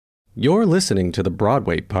You're listening to the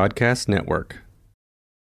Broadway Podcast Network.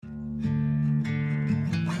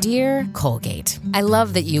 Dear Colgate, I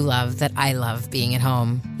love that you love that I love being at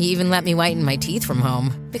home. You even let me whiten my teeth from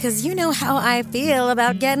home. Because you know how I feel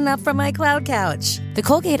about getting up from my cloud couch. The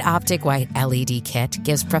Colgate Optic White LED Kit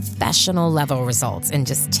gives professional-level results in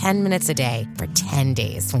just 10 minutes a day for 10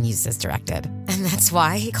 days when used as directed. And that's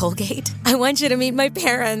why, Colgate, I want you to meet my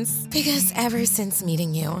parents. Because ever since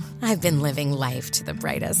meeting you, I've been living life to the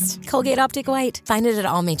brightest. Colgate Optic White. Find it at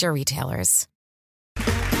all major retailers.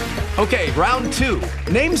 Okay, round two.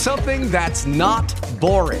 Name something that's not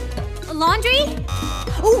boring. A laundry?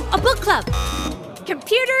 Ooh, a book club.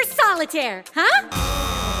 Computer solitaire,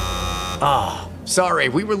 huh? Sorry,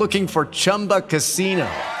 we were looking for Chumba Casino.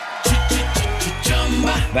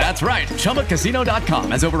 That's right.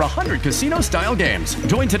 ChumbaCasino.com has over 100 casino-style games.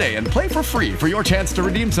 Join today and play for free for your chance to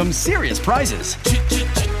redeem some serious prizes.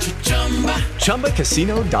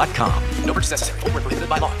 ChumbaCasino.com. No purchase necessary. Void where prohibited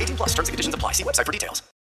by law. 18+ terms and conditions apply. See website for details.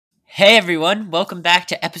 Hey everyone, welcome back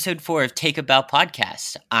to episode 4 of Take a Bow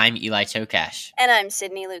Podcast. I'm Eli Tokash. And I'm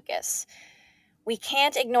Sydney Lucas. We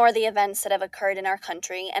can't ignore the events that have occurred in our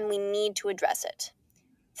country, and we need to address it.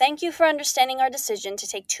 Thank you for understanding our decision to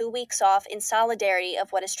take 2 weeks off in solidarity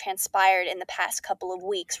of what has transpired in the past couple of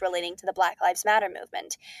weeks relating to the Black Lives Matter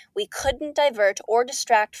movement. We couldn't divert or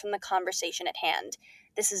distract from the conversation at hand.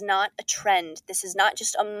 This is not a trend. This is not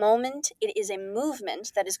just a moment. It is a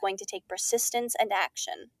movement that is going to take persistence and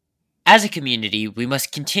action. As a community, we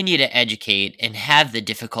must continue to educate and have the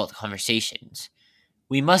difficult conversations.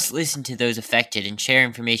 We must listen to those affected and share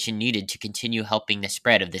information needed to continue helping the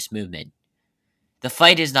spread of this movement. The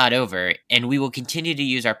fight is not over, and we will continue to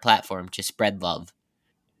use our platform to spread love.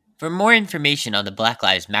 For more information on the Black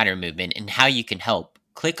Lives Matter movement and how you can help,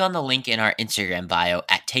 click on the link in our Instagram bio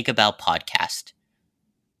at Take a Bow Podcast.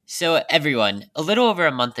 So everyone, a little over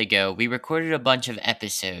a month ago, we recorded a bunch of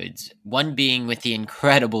episodes, one being with the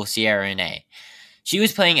incredible Ciara Renée. She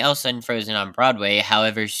was playing Elsa in Frozen on Broadway,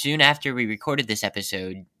 however, soon after we recorded this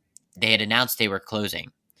episode, they had announced they were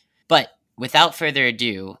closing. But without further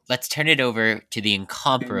ado, let's turn it over to the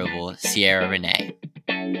incomparable Ciara Renée.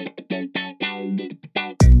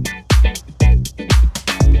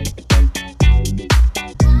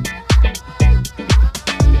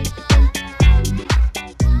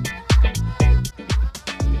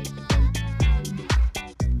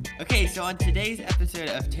 Okay, so on today's episode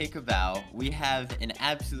of Take a Bow, we have an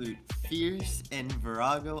absolute fierce and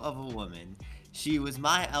virago of a woman. She was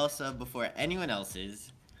my Elsa before anyone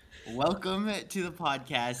else's. Welcome to the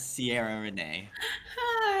podcast, Ciara Renée.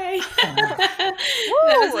 Hi.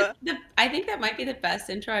 I think that might be the best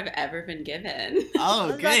intro I've ever been given.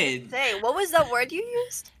 Oh, good. What was that word you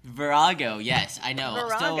used? Virago, yes, I know.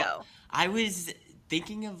 Virago. So I was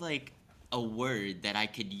thinking of like a word that I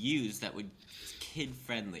could use that would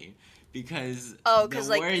kid-friendly because the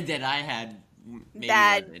like, word that I had maybe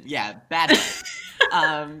bad. wasn't. Yeah, bad butt.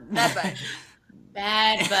 Bad butt.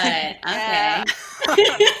 Bad butt. Okay.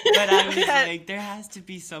 But I was like, there has to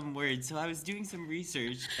be some word. So I was doing some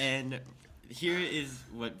research, and here is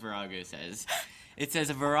what virago says. It says,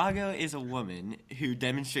 a virago is a woman who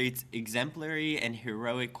demonstrates exemplary and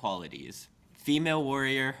heroic qualities. Female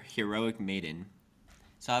warrior, heroic maiden.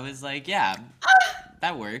 So I was like, yeah,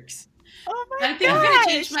 that works. Oh my I think I'm going to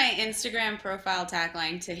change my Instagram profile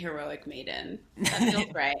tagline to heroic maiden. That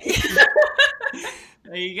feels right.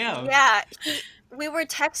 There you go. Yeah, we were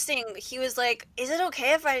texting. He was like, "Is it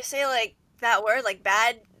okay if I say like that word, like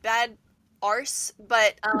bad arse?"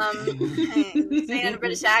 But saying it in a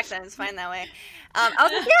British accent is fine that way.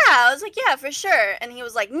 I was like, yeah, for sure. And he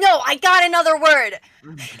was like, "No, I got another word,"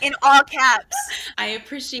 in all caps. I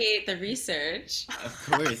appreciate the research.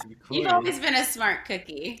 Of course. You've always been a smart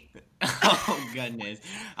cookie. Oh, goodness.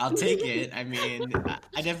 I'll take it. I mean,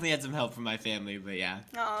 I definitely had some help from my family, but yeah.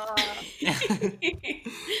 Aw. Smart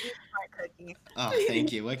cookie. Oh,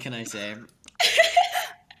 thank you. What can I say?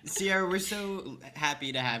 Ciara, we're so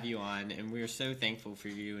happy to have you on, and we're so thankful for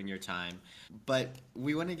you and your time. But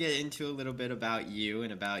we want to get into a little bit about you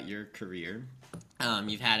and about your career.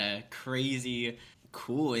 You've had a crazy,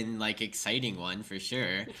 cool, and exciting one for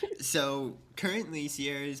sure. So currently,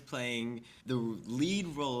 Ciara is playing the lead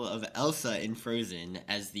role of Elsa in Frozen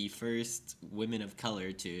as the first woman of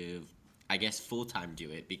color to, I guess, full-time do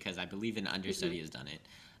it, because I believe an understudy has done it.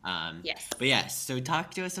 Yes. But yes, so talk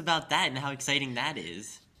to us about that and how exciting that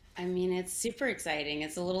is. I mean, it's super exciting.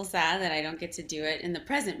 It's a little sad that I don't get to do it in the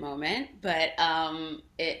present moment, but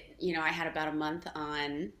I had about a month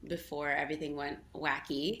on before everything went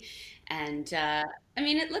wacky, and I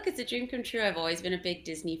mean, it's a dream come true. I've always been a big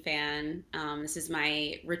Disney fan. This is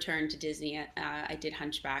my return to Disney. I did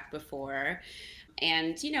Hunchback before,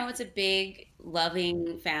 and it's a big,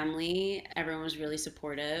 loving family. Everyone was really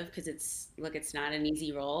supportive because it's not an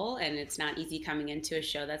easy role, and it's not easy coming into a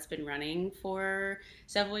show that's been running for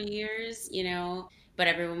several years, but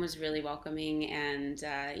everyone was really welcoming. And,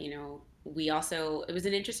 it was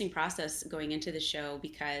an interesting process going into the show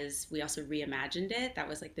because we also reimagined it. That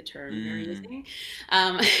was like the term we were using,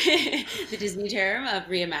 the Disney term of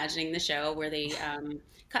reimagining the show, where they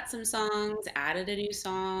cut some songs, added a new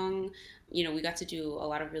song. We got to do a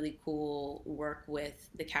lot of really cool work with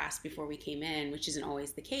the cast before we came in, which isn't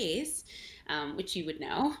always the case, which you would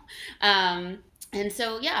know. And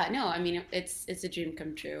so, yeah, no, I mean, it's a dream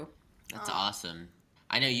come true. That's awesome.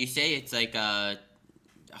 I know you say it's like a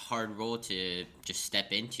hard role to just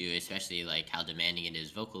step into, especially like how demanding it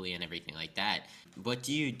is vocally and everything like that. What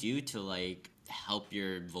do you do to like help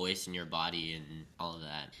your voice and your body and all of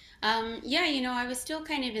that? I was still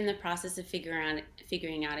kind of in the process of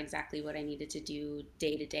figuring out exactly what I needed to do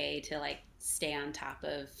day to day to like stay on top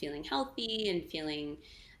of feeling healthy and feeling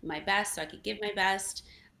my best so I could give my best.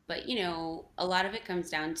 But, a lot of it comes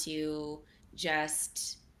down to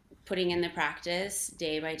just putting in the practice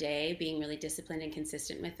day by day, being really disciplined and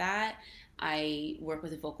consistent with that. I work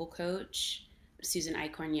with a vocal coach, Susan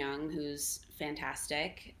Eichhorn Young, who's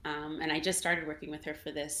fantastic. And I just started working with her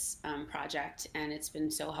for this project, and it's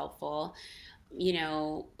been so helpful.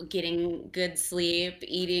 Getting good sleep,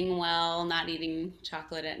 eating well, not eating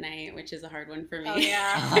chocolate at night, which is a hard one for me. Oh,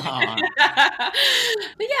 yeah.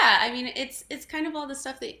 But yeah, I mean, it's kind of all the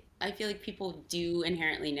stuff that I feel like people do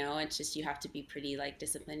inherently know. It's just you have to be pretty like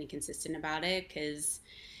disciplined and consistent about it, because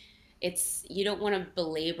you don't want to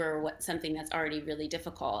belabor something that's already really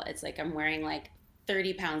difficult. It's like I'm wearing like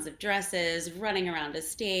 30 pounds of dresses, running around a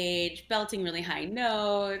stage, belting really high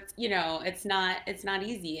notes. It's not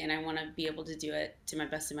easy, and I want to be able to do it to my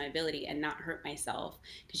best of my ability and not hurt myself,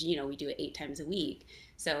 because we do it 8 times a week.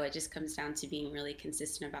 So it just comes down to being really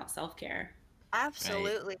consistent about self-care.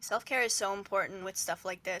 Absolutely. Right. Self-care is so important with stuff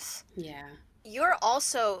like this. Yeah. You're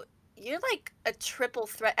like a triple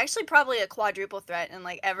threat, actually probably a quadruple threat in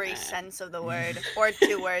like every sense of the word, or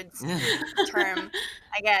 2 words term,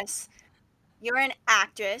 I guess. You're an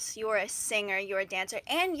actress, you're a singer, you're a dancer,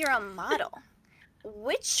 and you're a model.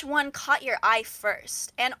 Which one caught your eye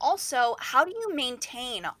first? And also, how do you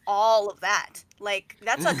maintain all of that? Like,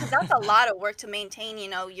 because that's a lot of work to maintain,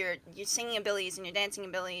 your singing abilities and your dancing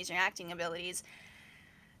abilities, your acting abilities.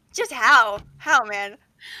 Just how, man?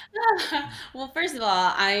 Well, first of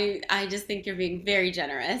all, I just think you're being very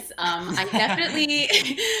generous. I definitely,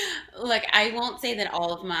 look, I won't say that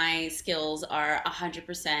all of my skills are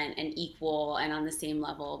 100% and equal and on the same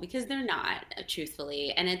level, because they're not,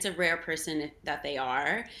 truthfully. And it's a rare person that they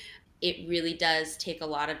are. It really does take a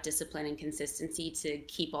lot of discipline and consistency to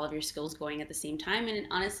keep all of your skills going at the same time. And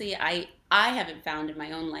honestly, I haven't found in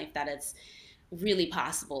my own life that it's really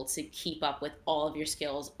possible to keep up with all of your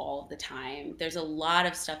skills all of the time. There's a lot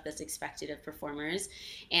of stuff that's expected of performers,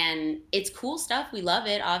 and it's cool stuff. We love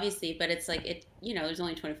it, obviously, but it's like there's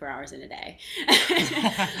only 24 hours in a day.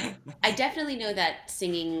 I definitely know that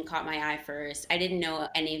singing caught my eye first. I didn't know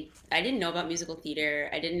about musical theater.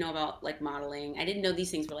 I didn't know about like modeling. I didn't know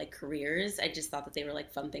these things were like careers. I just thought that they were like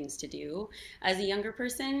fun things to do as a younger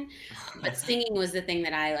person. But singing was the thing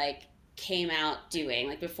that I like came out doing.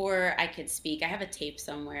 Like, before I could speak, I have a tape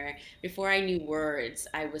somewhere, before I knew words,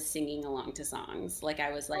 I was singing along to songs. Like,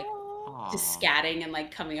 I was like just scatting and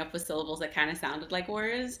like coming up with syllables that kind of sounded like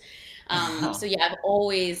words. So yeah, I've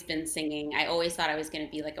always been singing. I always thought I was going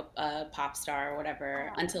to be like a pop star or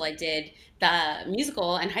whatever, until I did the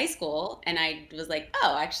musical in high school, and I was like,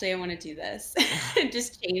 oh, actually I want to do this.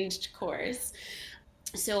 Just changed course.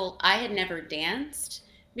 So I had never danced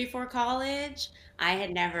before college. I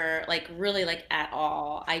had never really at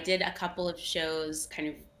all. I did a couple of shows kind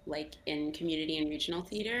of like in community and regional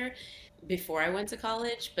theater before I went to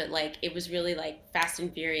college, but like it was really like fast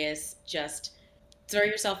and furious, just throw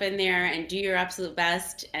yourself in there and do your absolute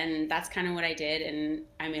best. And that's kind of what I did. And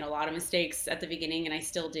I made a lot of mistakes at the beginning, and I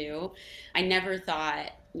still do. I never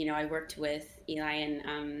thought, I worked with Eli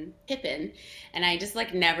and Pippin, and I just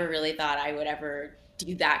like never really thought I would ever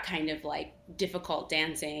do that kind of like difficult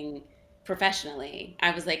dancing professionally.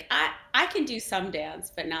 I was like, I can do some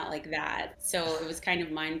dance, but not like that. So it was kind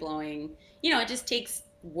of mind blowing. It just takes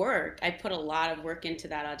work. I put a lot of work into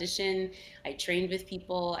that audition. I trained with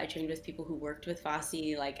people. I trained with people who worked with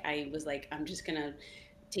Fosse. Like I was like, I'm just gonna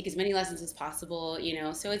take as many lessons as possible,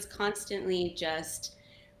 So it's constantly just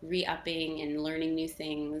re-upping and learning new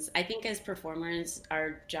things. I think as performers,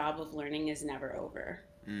 our job of learning is never over.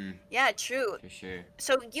 Yeah, true. For sure.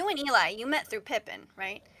 So you and Eli, you met through Pippin,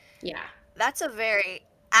 right? Yeah. That's a very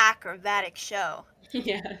acrobatic show.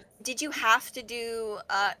 Yeah. Did you have to do,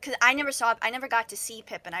 because I never got to see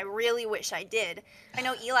Pippin. I really wish I did. I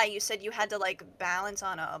know, Eli, you said you had to, like, balance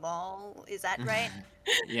on a ball. Is that right?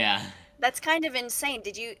 Yeah. That's kind of insane.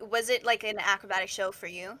 Was it like an acrobatic show for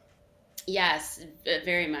you? Yes,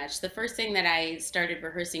 very much. The first thing that I started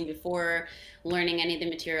rehearsing before learning any of the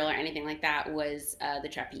material or anything like that was the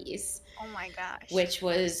trapeze. Oh my gosh. Which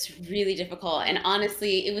was really difficult. And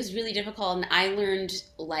honestly, it was really difficult. And I learned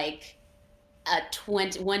like a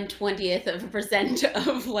 1/20th of a percent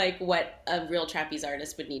of like what a real trapeze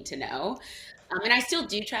artist would need to know. And I still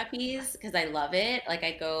do trapeze because I love it. Like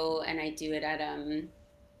I go and I do it at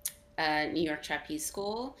New York Trapeze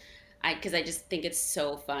School. Because I just think it's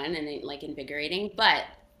so fun and like invigorating. But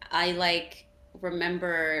I like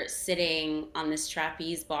remember sitting on this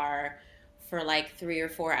trapeze bar for like 3 or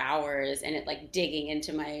 4 hours and it like digging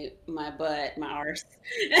into my butt, my arse.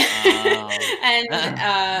 And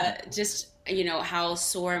just, how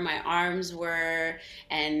sore my arms were.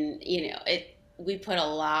 And, we put a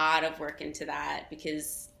lot of work into that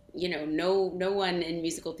because, no one in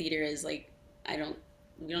musical theater is like,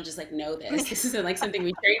 we don't just like know this. This isn't like something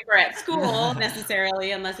we train for at school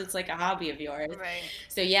necessarily, unless it's like a hobby of yours. Right.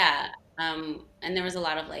 So yeah, and there was a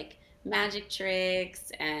lot of like magic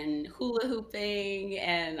tricks and hula hooping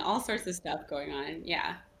and all sorts of stuff going on.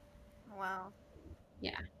 Yeah. Wow.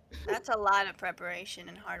 Yeah. That's a lot of preparation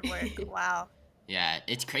and hard work. Wow. Yeah,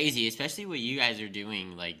 it's crazy, especially what you guys are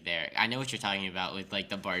doing, like, there. I know what you're talking about with, like,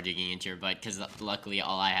 the bar digging into your butt, because luckily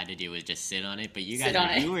all I had to do was just sit on it, but you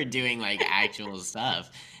guys, you were doing, like, actual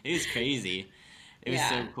stuff. It was crazy. It was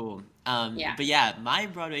so cool. But yeah, my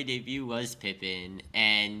Broadway debut was Pippin,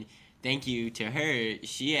 and thank you to her.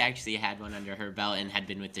 She actually had one under her belt and had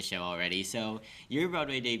been with the show already. So your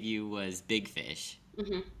Broadway debut was Big Fish.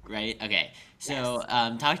 Mm-hmm. Right? Okay. So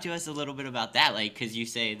talk to us a little bit about that, like, because you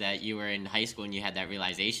say that you were in high school and you had that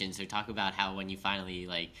realization. So talk about how when you finally,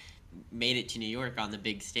 like, made it to New York on the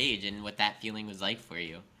big stage and what that feeling was like for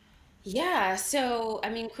you. Yeah. So, I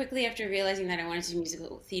mean, quickly after realizing that I wanted to do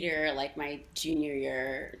musical theater, like my junior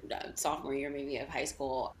year, sophomore year maybe of high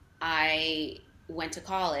school, I went to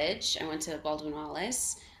college. I went to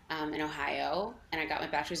Baldwin-Wallace in Ohio, and I got my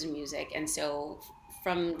bachelor's in music. And so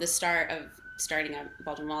from the start of starting at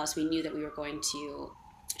Baldwin-Wallace, we knew that we were going to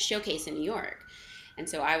showcase in New York. And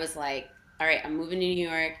so I was like, all right, I'm moving to New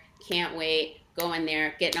York, can't wait, going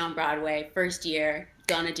there, getting on Broadway, first year,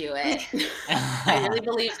 gonna do it. I really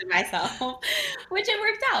believed in myself, which it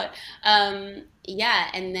worked out.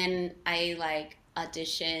 And then I like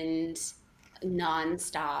auditioned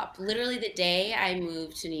nonstop. Literally the day I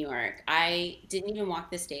moved to New York, I didn't even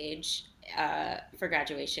walk the stage for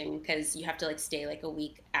graduation because you have to like stay like a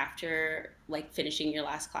week after like finishing your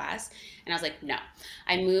last class. And I was like, no.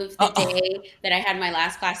 I moved the day that I had my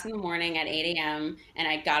last class in the morning at 8 a.m. and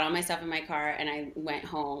I got all my stuff in my car and I went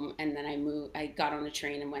home, and then I got on a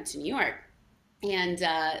train and went to New York. And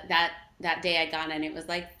that day I got in, it was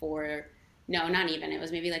like not even, it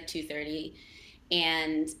was maybe like 2:30,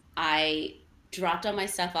 and I dropped all my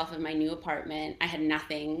stuff off of my new apartment. I had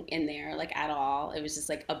nothing in there, like, at all. It was just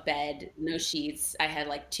like a bed, no sheets. I had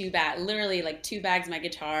like literally like 2 bags, my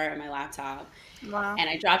guitar and my laptop. Wow. And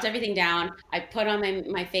I dropped everything down. I put on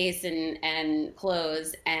my face and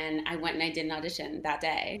clothes, and I went and I did an audition that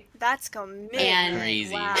day. That's commitment. And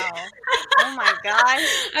crazy. Wow. Oh my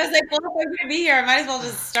gosh. I was like, well, if I'm going to be here, I might as well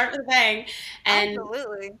just start with a bang. And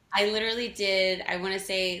absolutely. I literally did, I want to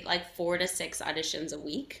say, like 4 to 6 auditions a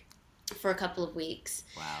week for a couple of weeks.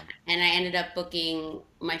 Wow. And I ended up booking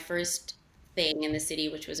my first thing in the city,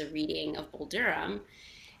 which was a reading of Bull Durham.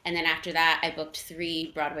 And then after that, I booked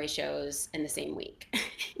 3 Broadway shows in the same week.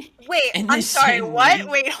 Wait, I'm sorry, what?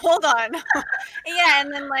 Wait, hold on. Yeah,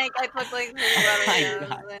 and then like I booked like 3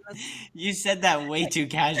 Broadway shows. You said that way too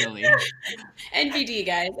casually. NBD,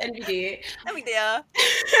 guys, NBD. No big deal.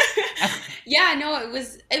 Yeah, no,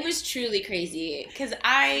 it was truly crazy because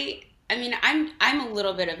I mean, I'm a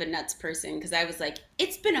little bit of a nuts person because I was like,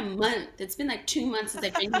 it's been a month. It's been like 2 months since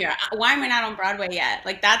I've been here. Why am I not on Broadway yet?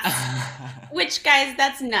 Like which, guys,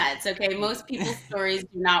 that's nuts. Okay, most people's stories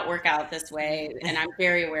do not work out this way, and I'm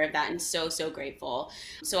very aware of that and so grateful.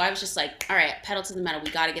 So I was just like, all right, pedal to the metal.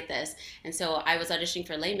 We got to get this. And so I was auditioning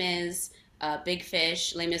for Les Mis, Big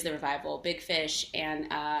Fish, Les Mis the Revival, Big Fish,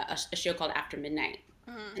 and a show called After Midnight.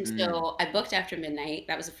 And so I booked After Midnight.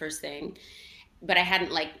 That was the first thing, but I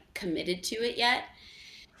hadn't like committed to it yet.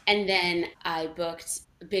 And then I booked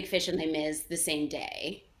Big Fish and Les Mis the same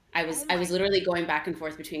day. I was literally going back and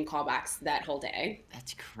forth between callbacks that whole day.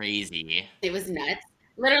 That's crazy. It was nuts.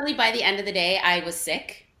 Literally by the end of the day, I was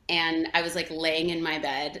sick and I was like laying in my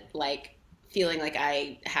bed, like feeling like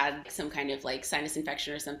I had some kind of like sinus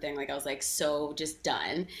infection or something. Like I was like so just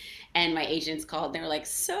done. And my agents called and they were like,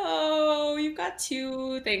 so you've got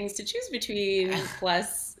 2 things to choose between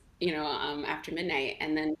plus, After Midnight.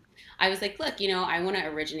 And then I was like, look, I want to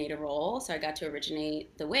originate a role. So I got to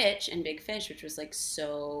originate The Witch and Big Fish, which was like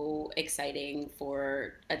so exciting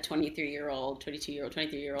for a 22-year-old,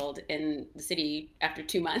 23-year-old in the city after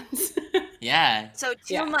 2 months. Yeah. So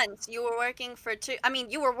 2 months, you were working for 2, I mean,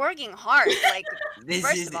 you were working hard. Like,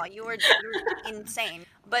 first of all, you're insane.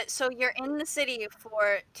 But so you're in the city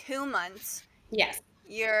for 2 months. Yes.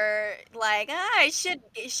 You're like, I should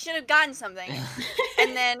have gotten something.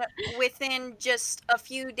 And then within just a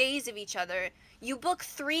few days of each other, you book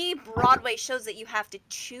 3 Broadway shows that you have to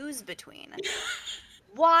choose between.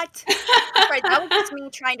 What? Right, that was just me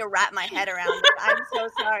trying to wrap my head around it. I'm so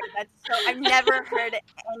sorry. I've never heard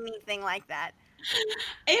anything like that.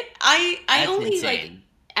 I only insane. like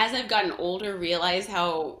as I've gotten older realize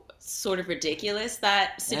how sort of ridiculous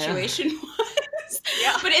that situation was.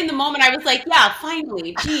 Yeah. But in the moment I was like, yeah,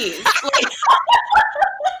 finally, geez. Like,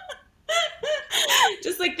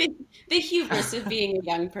 just like the hubris of being a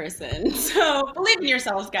young person. So believe in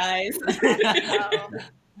yourselves, guys.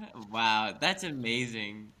 Wow, that's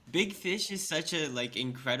amazing. Big Fish is such a like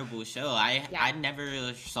incredible show. I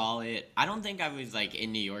never saw it. I don't think I was like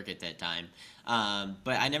in New York at that time.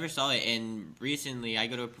 But I never saw it, and recently I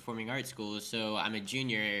go to a performing arts school, so I'm a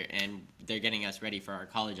junior and they're getting us ready for our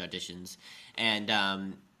college auditions. And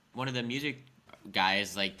one of the music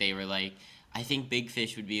guys, like, they were like, I think Big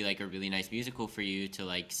Fish would be like a really nice musical for you to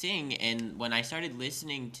like sing. And when I started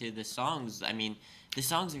listening to the songs, I mean, the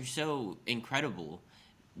songs are so incredible.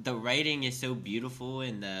 The writing is so beautiful,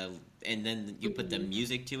 and then you put the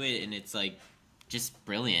music to it, and it's like just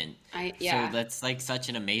brilliant. So that's like such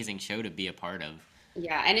an amazing show to be a part of.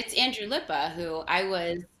 Yeah, and it's Andrew Lippa, who I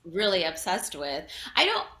was really obsessed with.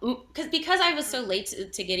 Because I was so late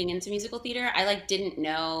to getting into musical theater, I like didn't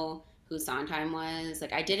know who Sondheim was.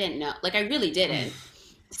 Like I didn't know, like I really didn't.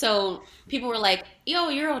 So people were like, yo,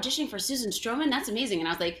 you're auditioning for Susan Stroman? That's amazing. And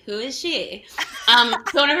I was like, who is she?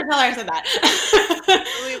 Don't ever tell her I said that.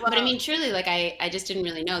 But I mean, truly, like I just didn't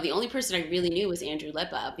really know. The only person I really knew was Andrew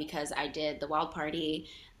Lippa because I did The Wild Party,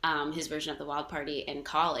 his version of The Wild Party in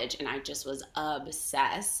college, and I just was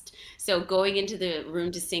obsessed. So going into the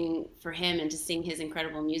room to sing for him and to sing his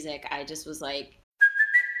incredible music, I just was like,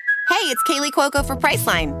 Hey, it's Kaylee Cuoco for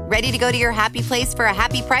Priceline. Ready to go to your happy place for a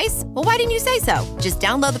happy price? Well, why didn't you say so? Just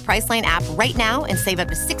download the Priceline app right now and save up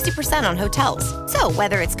to 60% on hotels. So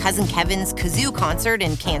whether it's Cousin Kevin's Kazoo Concert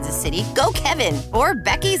in Kansas City, go Kevin, or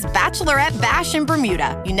Becky's Bachelorette Bash in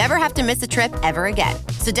Bermuda, you never have to miss a trip ever again.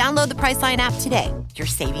 So download the Priceline app today. Your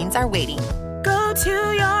savings are waiting. Go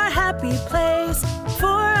to your happy place for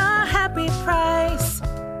a happy price.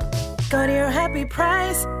 Go to your happy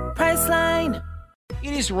price, Priceline.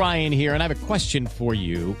 It is Ryan here, and I have a question for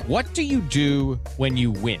you. What do you do when you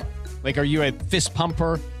win? Like, are you a fist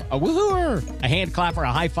pumper, a woo-hooer, a hand clapper,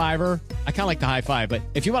 a high-fiver? I kind of like the high-five, but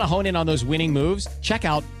if you want to hone in on those winning moves, check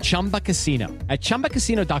out Chumba Casino. At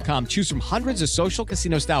ChumbaCasino.com, choose from hundreds of social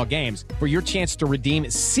casino-style games for your chance to redeem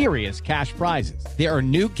serious cash prizes. There are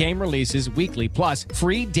new game releases weekly, plus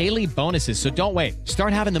free daily bonuses, so don't wait.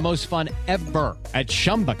 Start having the most fun ever at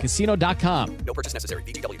ChumbaCasino.com. No purchase necessary.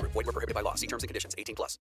 VGW Group. Void where prohibited by law. See terms and conditions.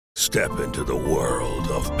 18+. Step into the world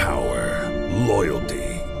of power, loyalty,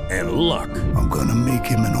 and luck. I'm gonna make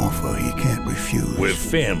him an offer he can't refuse. With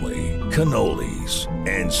family, cannolis,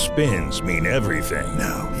 and spins mean everything.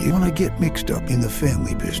 Now, you wanna get mixed up in the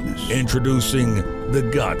family business. Introducing The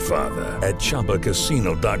Godfather at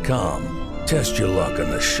ChumbaCasino.com. Test your luck in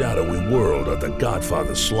the shadowy world of The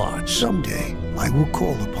Godfather slot. Someday, I will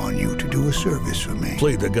call upon you to do a service for me.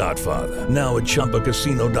 Play The Godfather, now at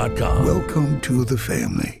ChumbaCasino.com. Welcome to the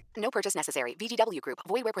family. No purchase necessary. VGW Group.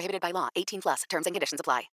 Void where prohibited by law. 18+. Terms and conditions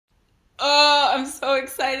apply. Oh, I'm so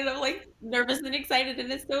excited. I'm like nervous and excited,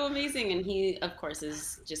 and it's so amazing. And he, of course,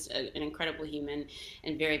 is just an incredible human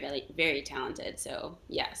and very, very, very talented. So,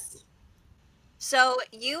 yes. So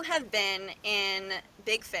you have been in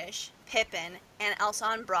Big Fish, Pippin, and Elsa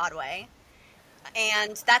on Broadway.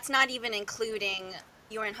 And that's not even including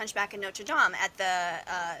you were in Hunchback of Notre Dame at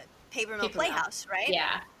the Paper Mill Playhouse, right?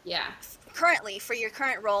 Yeah. currently, for your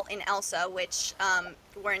current role in Elsa, which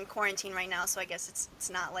we're in quarantine right now, so I guess it's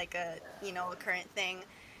not like a a current thing.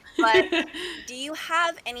 But do you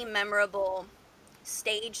have any memorable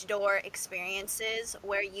stage door experiences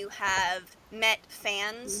where you have met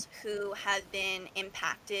fans who have been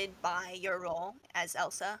impacted by your role as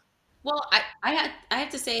Elsa? Well, I have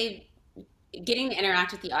to say, getting to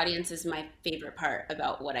interact with the audience is my favorite part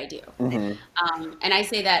about what I do. And I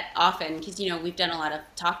say that often because, we've done a lot of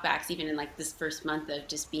talkbacks, even in like this first month of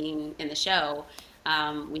just being in the show.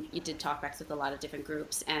 We did talkbacks with a lot of different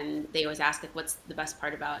groups, and they always ask, like, what's the best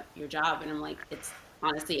part about your job? And I'm like, it's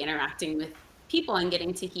honestly interacting with people and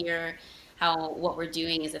getting to hear how what we're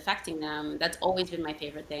doing is affecting them. That's always been my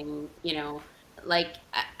favorite thing. Like,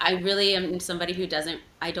 I really am somebody who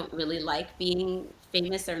I don't really like being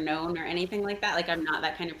famous or known or anything like that. Like, I'm not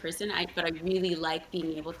that kind of person. But I really like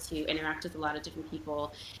being able to interact with a lot of different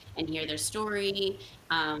people and hear their story.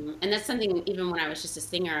 And that's something, even when I was just a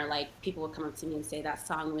singer, like, people would come up to me and say that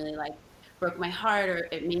song really, like, broke my heart, or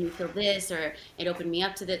it made me feel this, or it opened me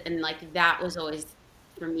up to this. And like, that was always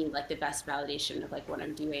for me, like, the best validation of like what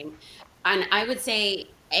I'm doing. And I would say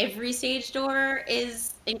every stage door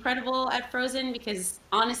is incredible at Frozen because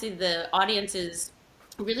honestly, the audience is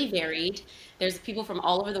really varied. There's people from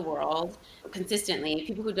all over the world consistently,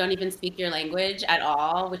 people who don't even speak your language at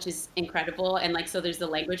all, which is incredible. And like, so there's the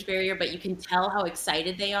language barrier, but you can tell how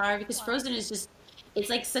excited they are because Frozen is just,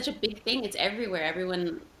 it's like such a big thing. It's everywhere.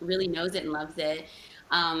 Everyone really knows it and loves it.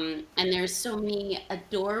 And there's so many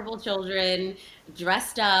adorable children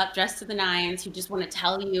dressed to the nines, who just want to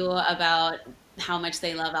tell you about how much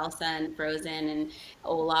they love Elsa and Frozen and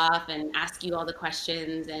Olaf and ask you all the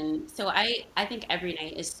questions. And so I think every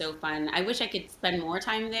night is so fun. I wish I could spend more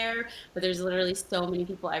time there, but there's literally so many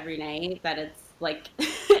people every night that it's like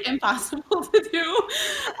impossible to do.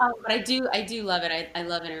 But I do love it. I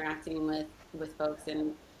love interacting with folks.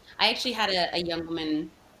 And I actually had a young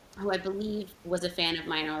woman who I believe was a fan of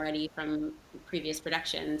mine already from previous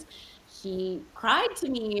productions. She cried to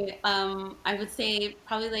me, I would say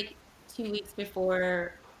probably like 2 weeks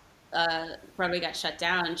before Broadway got shut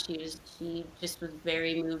down. She just was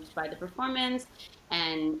very moved by the performance,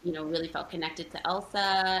 and really felt connected to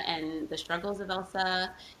Elsa and the struggles of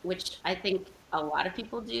Elsa, which I think a lot of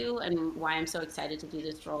people do, and why I'm so excited to do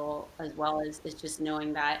this role as well is just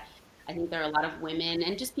knowing that I think there are a lot of women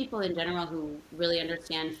and just people in general who really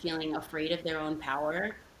understand feeling afraid of their own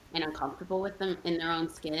power and uncomfortable with them in their own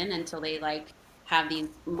skin until they like have these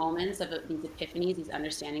moments of these epiphanies, these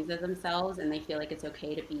understandings of themselves, and they feel like it's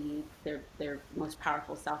okay to be their most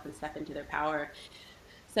powerful self and step into their power.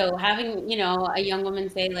 So having, a young woman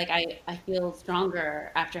say like, I feel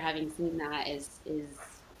stronger after having seen that is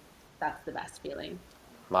that's the best feeling.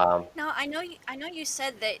 Mom. Now, I know you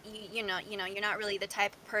said that you're not really the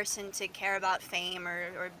type of person to care about fame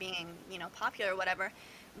or being, popular or whatever,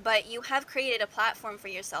 but you have created a platform for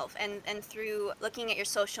yourself, and through looking at your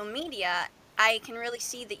social media, I can really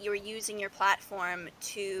see that you're using your platform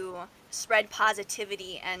to spread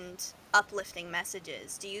positivity and uplifting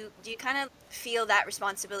messages. Do you kind of feel that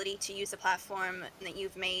responsibility to use the platform that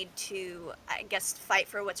you've made to, I guess, fight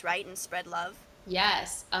for what's right and spread love?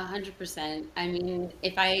 Yes, 100%. I mean,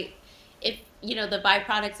 if the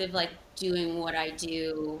byproducts of like doing what I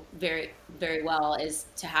do very, very well is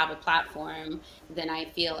to have a platform, then I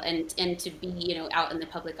feel, and to be, out in the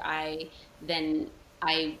public eye, then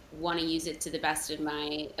I want to use it to the best of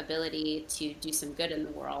my ability to do some good in the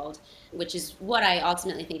world, which is what I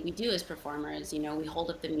ultimately think we do as performers. We hold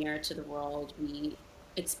up the mirror to the world. We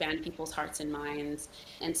expand people's hearts and minds.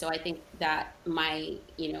 And so I think that my,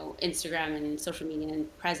 Instagram and social media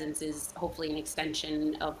and presence is hopefully an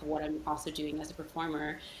extension of what I'm also doing as a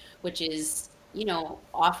performer, which is,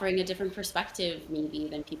 offering a different perspective maybe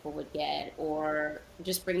than people would get, or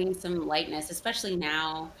just bringing some lightness, especially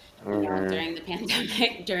now, during the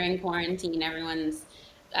pandemic, during quarantine, everyone's,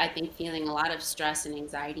 I think, feeling a lot of stress and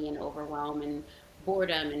anxiety and overwhelm and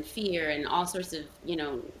boredom and fear and all sorts of,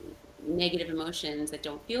 negative emotions that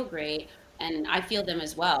don't feel great. And I feel them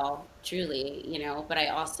as well, truly, but I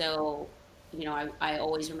also, I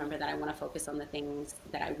always remember that I want to focus on the things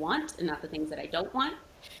that I want and not the things that I don't want.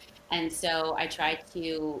 And so I try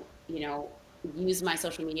to, use my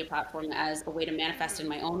social media platform as a way to manifest in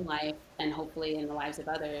my own life and hopefully in the lives of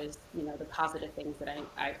others, the positive things that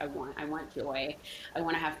I want. I want joy. I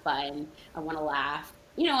want to have fun. I want to laugh.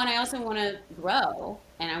 And I also want to grow,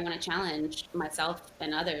 and I want to challenge myself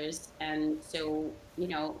and others. And so,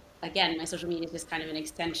 again, my social media is just kind of an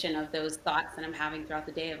extension of those thoughts that I'm having throughout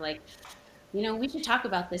the day of like, we should talk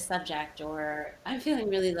about this subject, or I'm feeling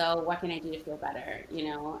really low. What can I do to feel better?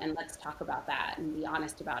 And let's talk about that and be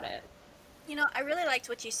honest about it. You know, I really liked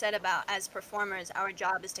what you said about as performers, our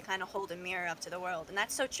job is to kind of hold a mirror up to the world. And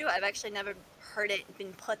that's so true. I've actually never heard it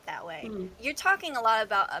been put that way. You're talking a lot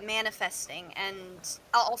about manifesting, and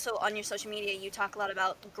also on your social media, you talk a lot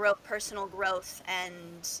about personal growth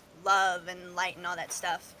and love and light and all that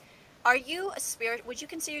stuff. Are you would you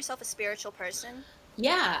consider yourself a spiritual person?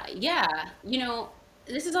 Yeah, yeah. You know,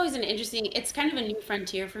 this is always it's kind of a new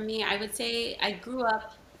frontier for me. I would say I grew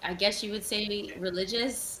up, I guess you would say,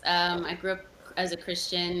 religious. I grew up as a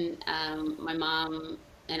Christian. My mom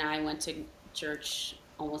and I went to church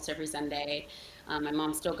almost every Sunday. My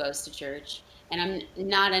mom still goes to church. And I'm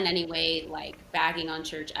not in any way like bagging on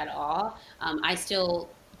church at all. I still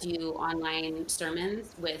do online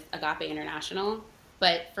sermons with Agape International.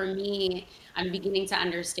 But for me, I'm beginning to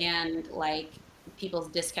understand like people's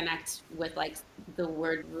disconnect with like the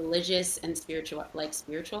word religious and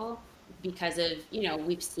spiritual because of, you know,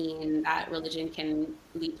 we've seen that religion can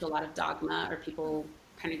lead to a lot of dogma or people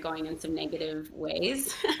kind of going in some negative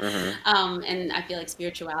ways. And I feel like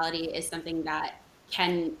spirituality is something that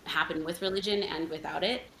can happen with religion and without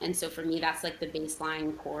it. And so for me, that's like the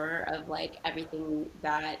baseline core of like everything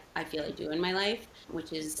that I feel I do in my life,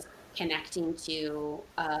 which is connecting to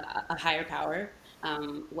a higher power.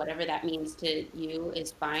 Whatever that means to you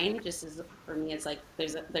is fine. Just as for me, it's like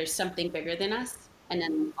there's something bigger than us, and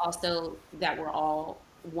then also that we're all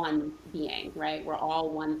one being, right? We're all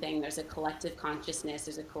one thing. There's a collective consciousness.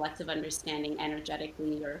 There's a collective understanding,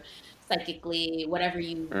 energetically or psychically, whatever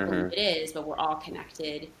you believe it is. But we're all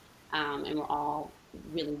connected, and we're all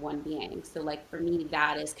really one being. So, like for me,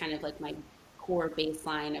 that is kind of like my core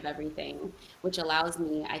baseline of everything, which allows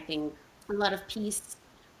me, I think, a lot of peace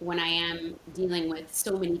when I am dealing with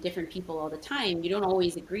so many different people all the time. You don't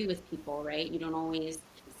always agree with people, right? You don't always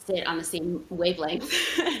sit on the same wavelength.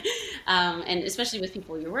 And especially with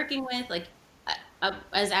people you're working with, like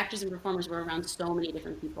as actors and performers, we're around so many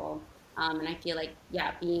different people. And I feel like,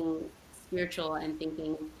 yeah, being spiritual and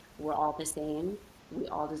thinking we're all the same, we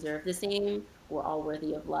all deserve the same, we're all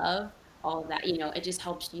worthy of love, all of that, you know, it just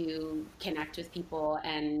helps you connect with people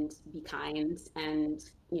and be kind and,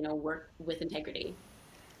 you know, work with integrity.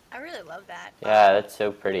 I really love that. Yeah, that's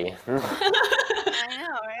so pretty. I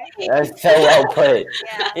know, right? That's so well put.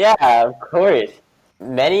 Yeah, of course.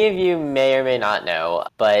 Many of you may or may not know,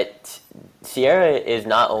 but Sierra is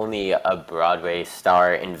not only a Broadway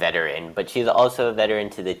star and veteran, but she's also a veteran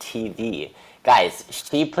to the TV. Guys,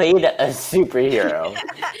 she played a superhero.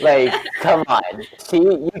 Like, come on.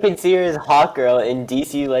 You can see her as Hawkgirl in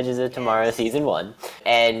DC Legends of Tomorrow Season 1.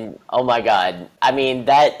 And, oh my god. I mean,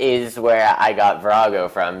 that is where I got Virago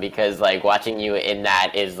from, because, like, watching you in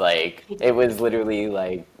that is, like, it was literally,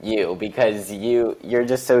 like, you. Because you're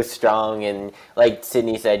just so strong, and, like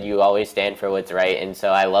Sydney said, you always stand for what's right. And so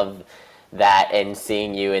I love that, and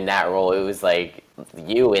seeing you in that role, it was, like,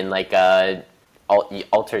 you in, like, a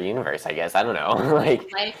alter universe, I guess. I don't know.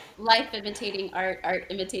 Like life imitating art, art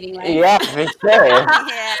imitating life. Yeah, for sure.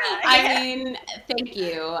 I mean, thank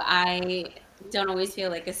you. I don't always feel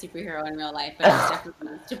like a superhero in real life, but it's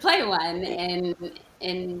definitely nice to play one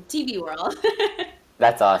in TV world.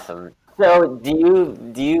 That's awesome. So,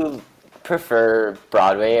 do you prefer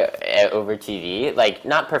Broadway over TV? Like,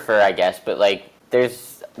 not prefer, I guess, but like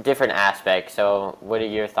there's different aspects. So, what are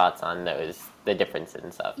your thoughts on those? The difference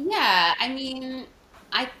and stuff. Yeah, I mean,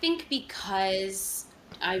 I think because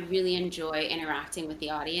I really enjoy interacting with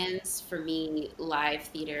the audience, for me, live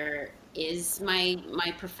theater is my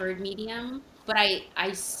preferred medium. But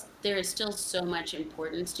there is still so much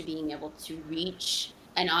importance to being able to reach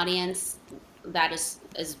an audience that is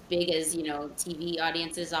as big as, you know, TV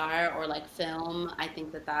audiences are, or like film. I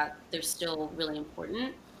think that they're still really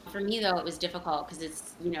important. For me, though, it was difficult because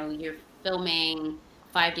it's, you know, you're filming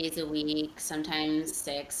 5 days a week, sometimes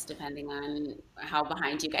 6, depending on how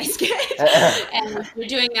behind you guys get. And you're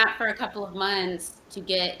doing that for a couple of months to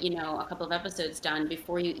get, you know, a couple of episodes done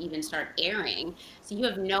before you even start airing. So you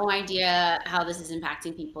have no idea how this is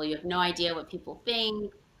impacting people. You have no idea what people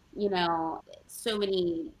think. You know, so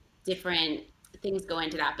many different things go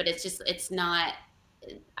into that. But it's not,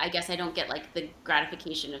 I guess I don't get like the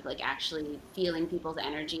gratification of like actually feeling people's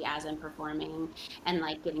energy as I'm performing and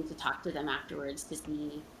like getting to talk to them afterwards to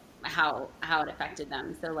see how it affected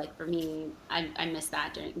them. So like for me, I miss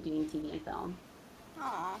that during doing TV and film.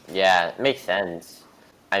 Aww. Yeah, it makes sense.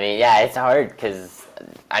 I mean, yeah, it's hard because,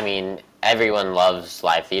 I mean, everyone loves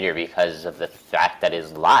live theater because of the fact that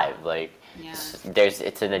it's live. Like, it's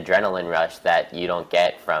an adrenaline rush that you don't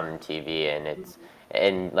get from TV, and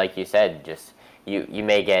and like you said, just you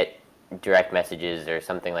may get direct messages or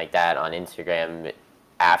something like that on Instagram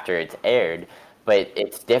after it's aired, but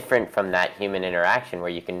it's different from that human interaction where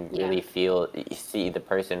you can really see the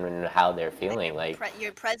person and how they're feeling.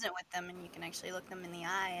 You're present with them, and you can actually look them in the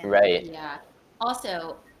eye. And... Right. Yeah.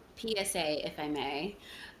 Also, PSA, if I may,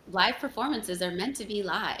 live performances are meant to be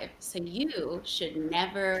live, so you should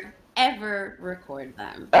never ever record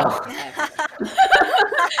them.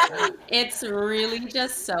 It's really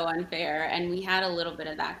just so unfair, and we had a little bit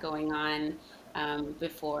of that going on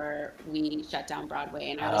before we shut down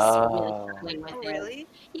Broadway, and I was really struggling with it. Really?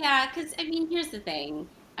 Yeah, because I mean, here's the thing: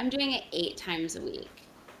 I'm doing it 8 times a week.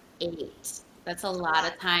 8. That's a lot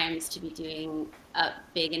of times to be doing a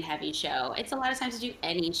big and heavy show. It's a lot of times to do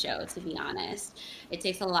any show, to be honest. It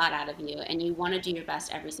takes a lot out of you, and you want to do your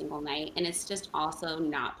best every single night, and it's just also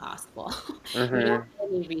not possible. You don't have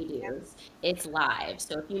any redos. It's live.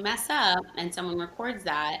 So if you mess up and someone records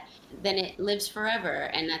that, then it lives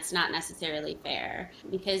forever, and that's not necessarily fair.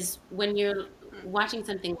 Because when you're watching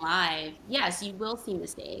something live, yes, you will see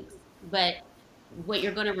mistakes, but what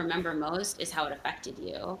you're going to remember most is how it affected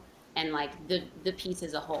you. And like the piece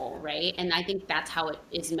as a whole, right? And I think that's how it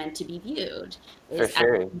is meant to be viewed, For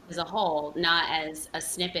sure. as a whole, not as a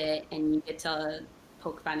snippet, and you get to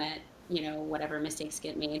poke fun at, whatever mistakes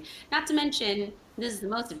get made. Not to mention, this is the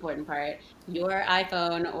most important part, your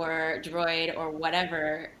iPhone or Droid or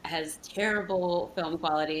whatever has terrible film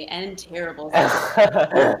quality and terrible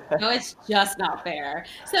sound. So it's just not fair.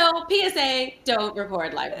 So PSA, don't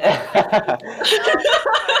record live.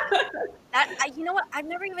 You know what? I've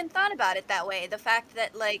never even thought about it that way. The fact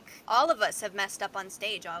that, like, all of us have messed up on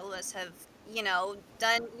stage. All of us have,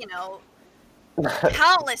 done,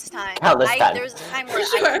 countless times. There was a time where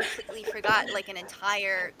I completely forgot, like, an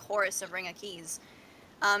entire chorus of Ring of Keys.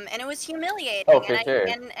 And it was humiliating. Oh, for sure.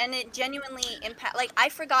 And it genuinely like, I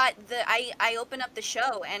forgot I opened up the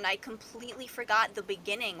show and I completely forgot the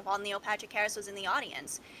beginning while Neil Patrick Harris was in the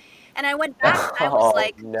audience. And I went back and I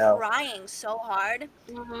was crying so hard.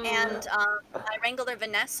 And my Wrangler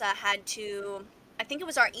Vanessa had to, I think it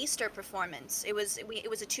was our Easter performance. It was a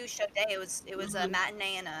 2-show day. It was a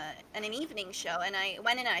matinee and an evening show. And I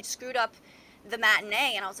went in and I screwed up the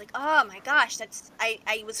matinee, and I was like, oh my gosh,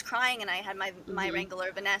 I was crying, and I had my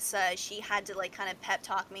Wrangler Vanessa. She had to like kind of pep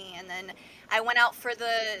talk me, and then I went out for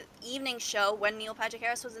the evening show when Neil Patrick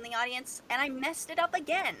Harris was in the audience, and I messed it up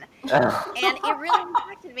again. And it really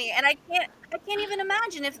impacted me, and I can't even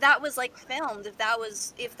imagine if that was like filmed, if that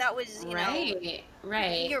was right.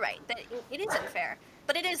 You're right, that it isn't fair,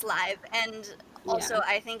 but it is live, and also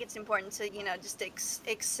I think it's important to just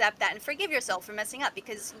accept that and forgive yourself for messing up,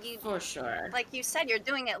 because for sure, like you said, you're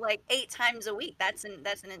doing it like 8 times a week. That's an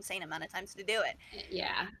insane amount of times to do it.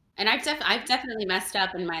 Yeah. And I've definitely messed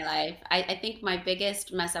up in my life. I think my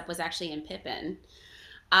biggest mess up was actually in Pippin.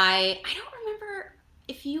 I don't remember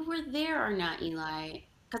if you were there or not, Eli,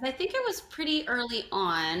 because I think it was pretty early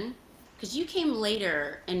on, because you came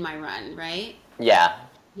later in my run, right? Yeah.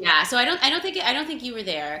 Yeah. So I don't think you were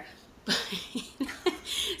there.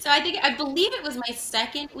 So I believe it was my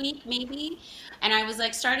second week maybe, and I was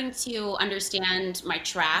like starting to understand my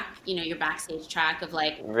track, your backstage track of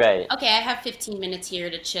like, right, okay, I have 15 minutes here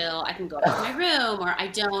to chill. I can go back to my room, or I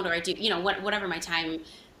don't, or I do, whatever my time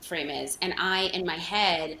frame is. And I, in my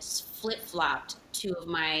head, flip-flopped 2 of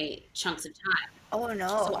my chunks of time. Oh no.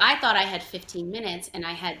 So I thought I had 15 minutes and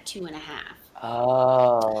I had 2.5.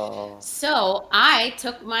 Oh. So I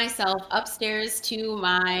took myself upstairs to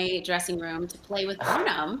my dressing room to play with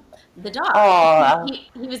Barnum, the dog. Oh,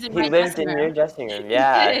 he was in he my lived dressing in room. your dressing room,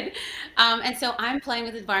 yeah. He did. And so I'm playing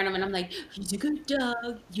with Barnum, and I'm like, he's a good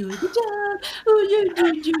dog, you're the dog, oh,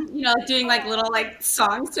 you, doing like little like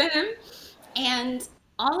songs to him. And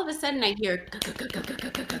all of a sudden I hear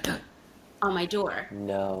on my door.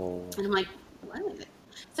 No. And I'm like, what is it?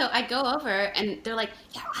 So I go over, and they're like,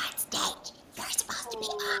 you're on stage. You're supposed to be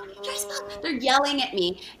on. They're yelling at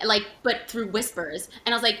me, and like, but through whispers.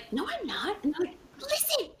 And I was like, no, I'm not. And they're like,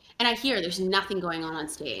 listen. And I hear there's nothing going on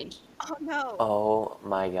stage. Oh no. Oh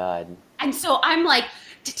my God. And so I'm like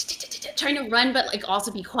trying to run, but like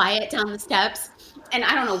also be quiet down the steps. And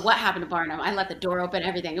I don't know what happened to Barnum. I left the door open,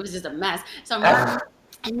 everything. It was just a mess. So I'm running,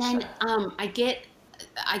 and then I get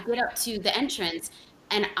up to the entrance,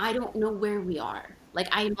 and I don't know where we are. Like,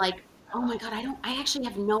 I'm like, oh my God, I actually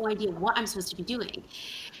have no idea what I'm supposed to be doing.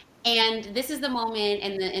 And this is the moment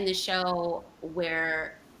in the show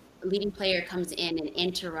where leading player comes in and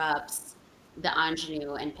interrupts the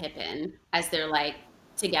ingenue and Pippin as they're like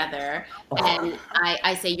together. And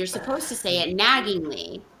I say, you're supposed to say it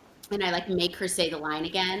naggingly. And I like make her say the line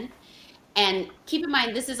again. And keep in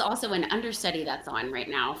mind, this is also an understudy that's on right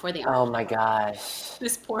now for the Oh my gosh.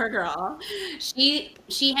 This poor girl. She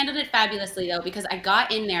handled it fabulously though, because I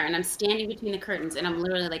got in there and I'm standing between the curtains and I'm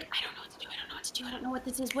literally like, I don't know what to do. I don't know what to do. I don't know what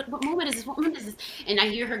this is. What moment is this? What moment is this? And I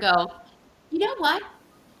hear her go, you know what?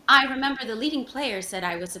 I remember the leading player said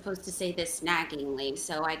I was supposed to say this naggingly,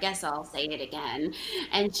 so I guess I'll say it again.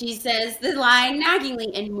 And she says the line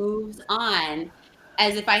naggingly and moves on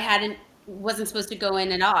as if I wasn't supposed to go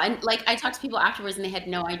in at all. And like I talked to people afterwards and they had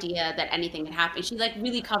no idea that anything had happened. She like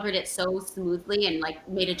really covered it so smoothly and like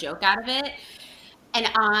made a joke out of it.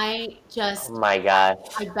 And I just, Oh my gosh.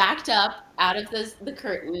 I backed up out of the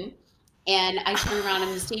curtain and I turned around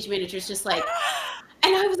and the stage manager's just like,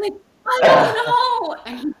 and I was like, I don't know.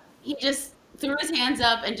 And he just threw his hands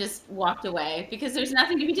up and just walked away because there's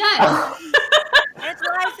nothing to be done. It's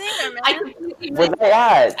live theater, man. Where they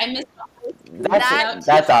at? I missed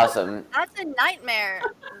That's awesome. That's a nightmare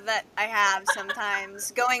that I have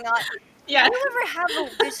sometimes going on. Yeah. Do you ever have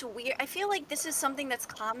this weird? I feel like this is something that's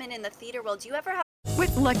common in the theater world. Do you ever have?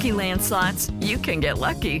 With Lucky Land Slots, you can get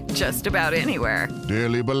lucky just about anywhere.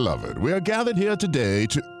 Dearly beloved, we are gathered here today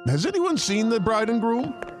to... Has anyone seen the bride and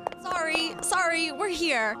groom? Sorry, we're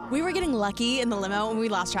here. We were getting lucky in the limo and we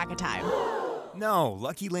lost track of time. No,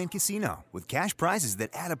 Lucky Land Casino, with cash prizes that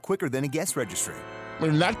add up quicker than a guest registry.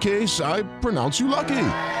 In that case, I pronounce you lucky.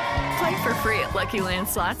 Play for free at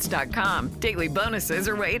LuckyLandSlots.com. Daily bonuses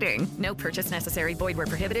are waiting. No purchase necessary. Void where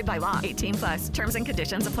prohibited by law. 18+. Terms and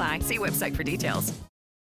conditions apply. See website for details.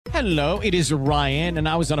 Hello, it is Ryan, and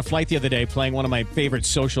I was on a flight the other day playing one of my favorite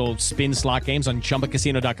social spin slot games on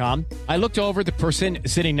ChumbaCasino.com. I looked over at the person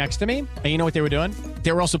sitting next to me, and you know what they were doing?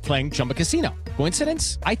 They were also playing Chumba Casino.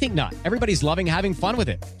 Coincidence? I think not. Everybody's loving having fun with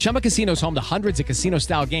it. Chumba Casino is home to hundreds of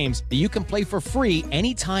casino-style games that you can play for free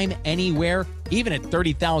anytime, anywhere, even at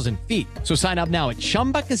 30,000 feet. So sign up now at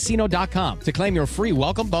ChumbaCasino.com to claim your free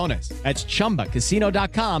welcome bonus. That's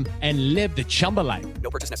ChumbaCasino.com and live the Chumba life. No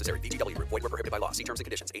purchase necessary. VGW. Void where prohibited by law. See terms and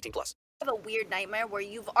conditions. 18+. I have a weird nightmare where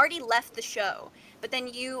you've already left the show, but then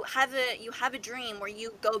you have a dream where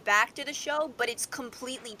you go back to the show, but it's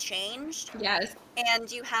completely changed. Yes. And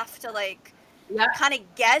you have to like kind of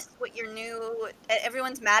guess what your new.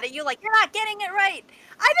 Everyone's mad at you, like you're not getting it right.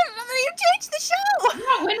 I didn't know you changed the show.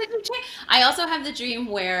 Yeah, when did you change? I also have the dream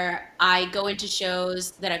where I go into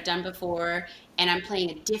shows that I've done before and I'm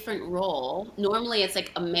playing a different role. Normally it's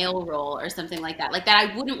like a male role or something like that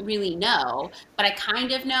I wouldn't really know, but I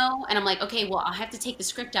kind of know. And I'm like, okay, well, I'll have to take the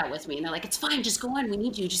script out with me. And they're like, it's fine, just go on. We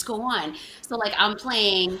need you, just go on. So like I'm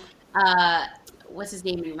playing, what's his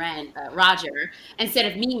name in Rent, Roger, instead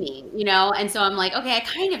of Mimi, you know? And so I'm like, okay, I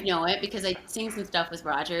kind of know it because I sing some stuff with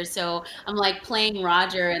Roger. So I'm like playing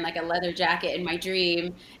Roger in like a leather jacket in my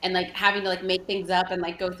dream and like having to like make things up and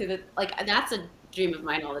like go through like that's a dream of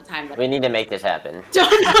mine all the time. We need to make this happen. No!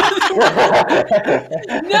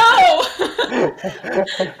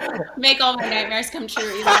 Make all my nightmares come true,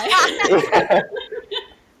 Eli.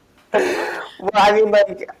 Well, I mean,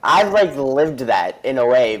 like, I've, like, lived that in a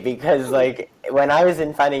way, because, like, when I was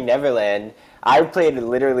in Finding Neverland, I played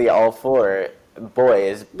literally all four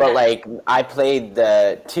boys, but, like, I played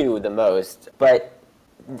the two the most. But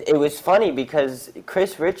it was funny because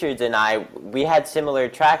Chris Richards and we had similar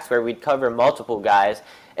tracks where we'd cover multiple guys,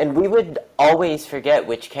 and we would always forget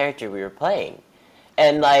which character we were playing.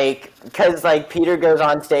 And, like, because, like, Peter goes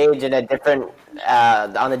on stage in a different,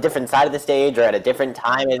 on a different side of the stage or at a different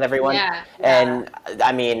time as everyone. Yeah. And,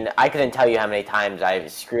 I mean, I couldn't tell you how many times I've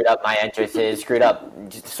screwed up my entrances,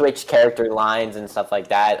 switched character lines and stuff like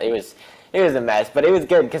that. It was a mess, but it was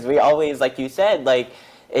good because we always, like you said, like,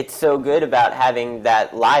 it's so good about having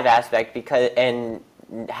that live aspect and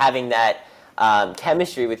having that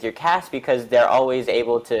chemistry with your cast because they're always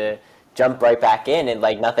able to jump right back in and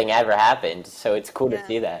like nothing ever happened. So it's cool to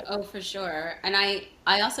see that. Oh, for sure. And I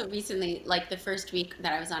also recently, like the first week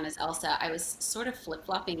that I was on as Elsa, I was sort of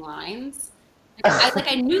flip-flopping lines.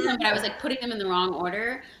 I knew them, but I was like putting them in the wrong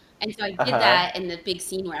order. And so I did that in the big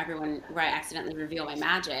scene where I accidentally reveal my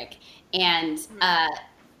magic. And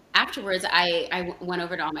afterwards, I went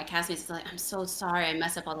over to all my castmates and was like, I'm so sorry, I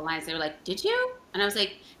messed up all the lines. They were like, did you? And I was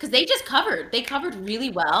like, because they covered really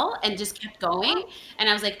well and just kept going. And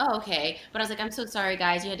I was like, oh, okay. But I was like, I'm so sorry,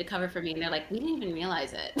 guys, you had to cover for me. And they're like, we didn't even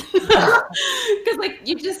realize it. Because, like,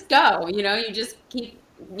 you just go, you know, you just keep,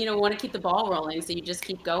 want to keep the ball rolling. So you just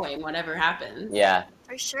keep going, whatever happens. Yeah.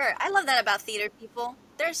 For sure. I love that about theater people.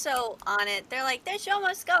 They're so on it. They're like, their show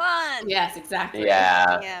must go on. Yes, exactly.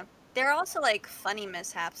 Yeah. Yeah. There are also, like, funny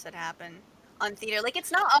mishaps that happen on theater. Like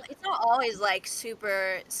it's not always like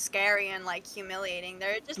super scary and like humiliating.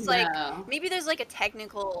 They're just like maybe there's like a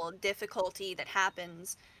technical difficulty that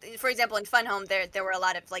happens. For example, in Fun Home there were a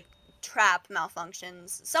lot of like trap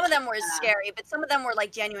malfunctions. Some of them were scary, but some of them were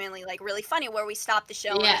like genuinely like really funny, where we stopped the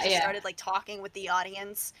show and just started like talking with the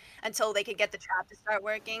audience until they could get the trap to start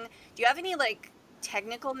working. Do you have any like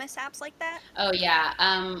technical mishaps like that? Oh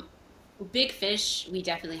yeah, Big Fish, we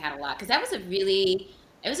definitely had a lot, because that was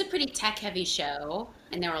it was a pretty tech-heavy show,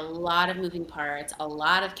 and there were a lot of moving parts, a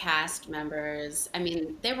lot of cast members. I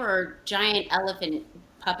mean, there were giant elephant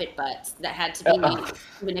puppet butts that had to be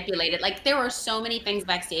manipulated. Like, there were so many things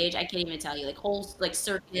backstage, I can't even tell you, like whole like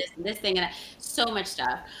circus and this thing and that, so much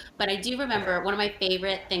stuff. But I do remember one of my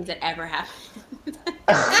favorite things that ever happened.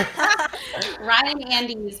 Ryan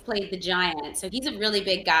Andes played the giant, so he's a really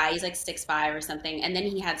big guy. He's like 6'5" or something, and then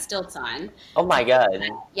he had stilts on. Oh my god!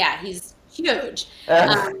 Yeah, he's huge.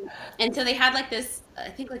 And so they had like this, I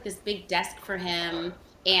think like this big desk for him,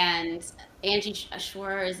 and Angie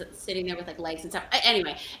Schwer is sitting there with like legs and stuff.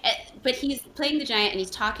 Anyway, but he's playing the giant and he's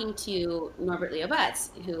talking to Norbert Leo Butz,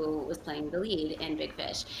 who was playing the lead in Big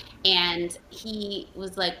Fish, and he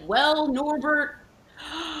was like, "Well, Norbert."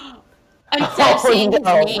 Instead of saying his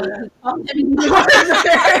name, he called him Norbert.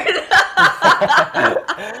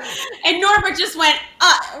 And Norbert just went,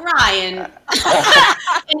 Ryan.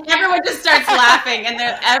 And everyone just starts laughing, and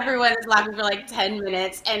everyone is laughing for like 10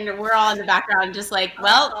 minutes, and we're all in the background just like,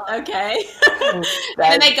 well, okay. And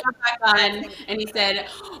then they got back on, and he said,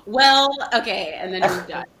 well, okay, and then he was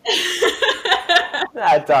done.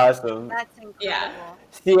 That's awesome. That's incredible. Yeah.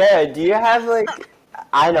 Sierra, do you have like...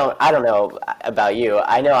 I don't know about you.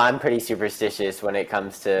 I know I'm pretty superstitious when it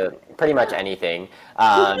comes to pretty much anything.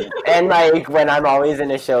 And like when I'm always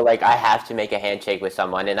in a show, like I have to make a handshake with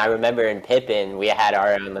someone. And I remember in Pippin, we had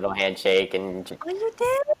our own little handshake. And oh, you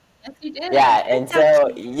did? Yes, you did. Yeah, and so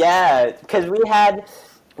yeah, because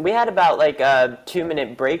we had about like a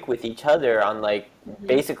 2-minute break with each other on like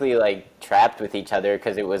basically like trapped with each other,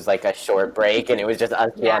 because it was like a short break and it was just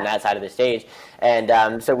us two on that side of the stage.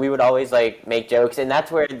 And so we would always like make jokes, and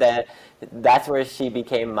that's where she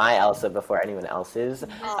became my Elsa before anyone else's,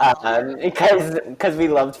 because we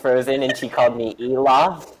loved Frozen and she called me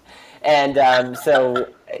Olaf. And so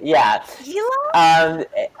yeah,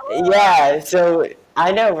 yeah, so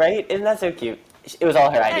I know, right? Isn't that so cute? It was all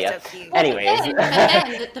her idea. So anyways.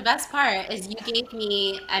 And the best part is you gave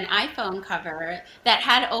me an iPhone cover that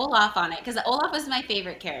had Olaf on it, because Olaf was my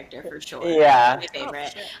favorite character for sure. Yeah. My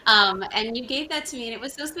favorite. And you gave that to me, and it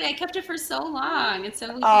was so sweet. I kept it for so long, and so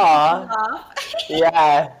we Olaf.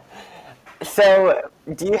 Yeah. So,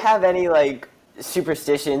 do you have any like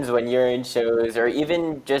superstitions when you're in shows, or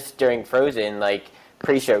even just during Frozen, like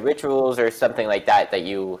pre-show rituals or something like that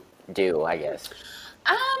you do, I guess?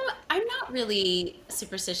 I'm not really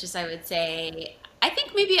superstitious, I would say. I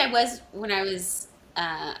think maybe I was when I was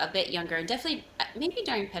a bit younger, and definitely maybe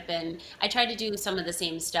during Pippin, I tried to do some of the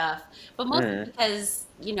same stuff, but mostly because,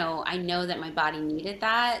 you know, I know that my body needed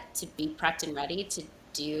that to be prepped and ready to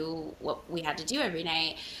do what we had to do every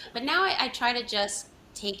night. But now I try to just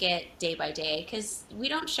take it day by day, because we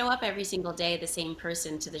don't show up every single day the same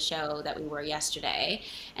person to the show that we were yesterday.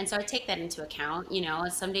 And so I take that into account. You know,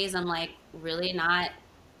 some days I'm like really not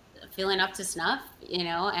feeling up to snuff, you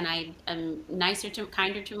know, and I am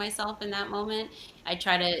kinder to myself in that moment. I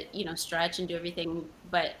try to, you know, stretch and do everything,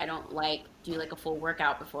 but I don't like do like a full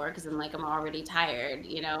workout before, because I'm already tired,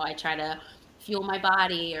 you know. I try to fuel my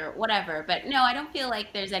body or whatever. But no, I don't feel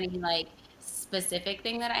like there's any like specific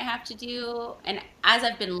thing that I have to do. And as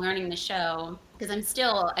I've been learning the show, because I'm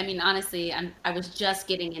still, I mean, honestly, I was just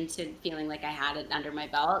getting into feeling like I had it under my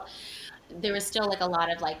belt. There was still like a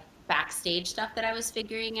lot of like backstage stuff that I was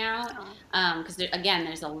figuring out, because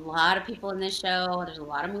there's a lot of people in this show. There's a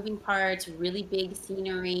lot of moving parts, really big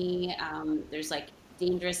scenery. There's like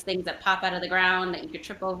dangerous things that pop out of the ground that you could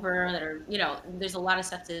trip over, that are, you know, there's a lot of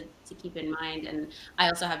stuff to keep in mind. And I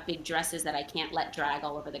also have big dresses that I can't let drag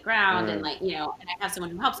all over the ground, and like, you know, and I have someone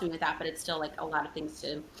who helps me with that, but it's still like a lot of things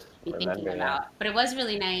to be thinking about. But it was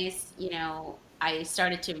really nice, you know. I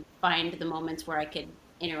started to find the moments where I could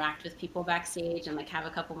interact with people backstage and like have a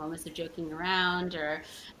couple moments of joking around, or,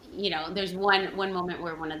 you know, there's one moment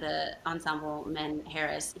where one of the ensemble men,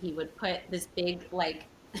 Harris, he would put this big like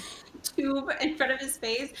tube in front of his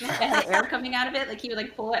face that had air coming out of it, like he would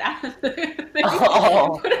like pull it out of the thing,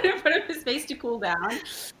 put it in front of his face to cool down.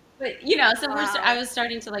 But, you know, so I was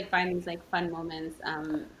starting to like find these like fun moments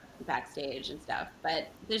backstage and stuff. But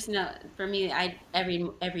there's no, for me,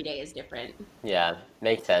 every day is different. Yeah,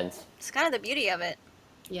 makes sense. It's kind of the beauty of it.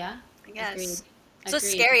 Yeah, I guess. Agreed. So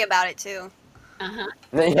scary about it too.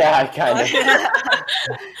 Yeah, kind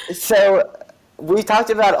of. So we talked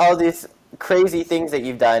about all these crazy things that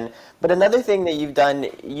you've done, but another thing that you've done,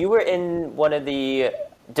 you were in one of the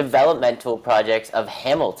developmental projects of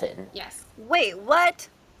Hamilton. Yes. Wait, what?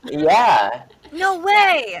 Yeah. No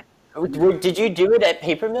way! Did you do it at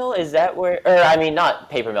Paper Mill? Is that where, or I mean, not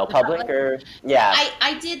Paper Mill, Public, or, yeah.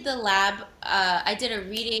 I did the lab. I did a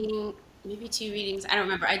reading, maybe 2 readings. I don't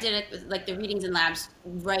remember. I did it like the readings and labs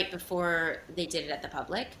right before they did it at the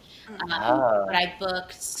Public. Oh. But I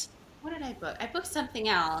booked. What did I book? I booked something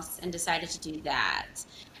else and decided to do that.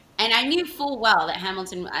 And I knew full well that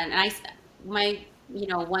Hamilton. And my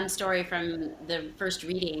one story from the first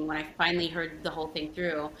reading, when I finally heard the whole thing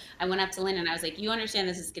through, I went up to Lynn and I was like, "You understand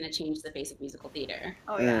this is going to change the face of musical theater?"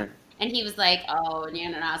 Oh yeah. And he was like, "Oh, no."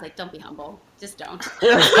 And I was like, "Don't be humble. Just don't."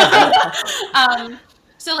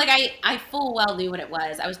 So like I full well knew what it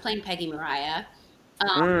was. I was playing Peggy Mariah.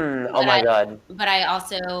 Oh my God. But I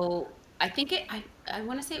also, I think I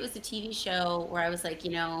want to say it was a TV show where I was like,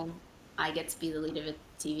 I get to be the lead of a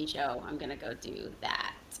TV show. I'm going to go do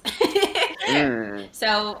that.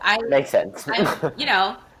 So Makes sense.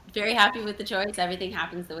 I'm, very happy with the choice. Everything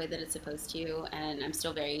happens the way that it's supposed to. And I'm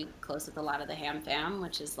still very close with a lot of the Ham fam,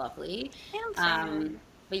 which is lovely. Ham fam.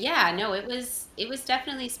 But yeah, no, it was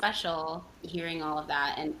definitely special hearing all of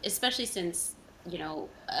that. And especially since,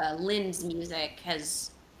 Lynn's music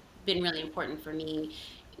has been really important for me.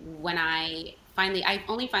 When I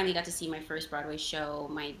only finally got to see my first Broadway show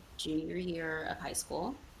my junior year of high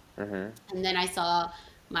school. And then I saw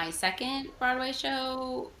my second Broadway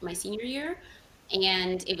show my senior year,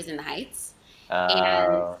 and it was in the Heights.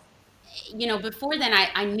 And, before then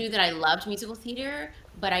I knew that I loved musical theater,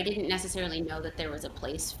 but I didn't necessarily know that there was a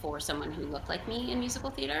place for someone who looked like me in musical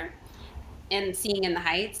theater. And seeing In the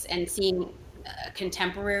Heights and seeing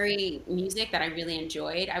contemporary music that I really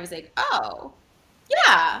enjoyed, I was like, oh,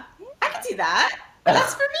 yeah, I can do that.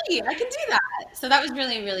 That's for me. I can do that. So that was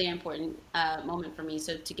really a really important moment for me.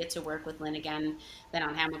 So to get to work with Lynn again then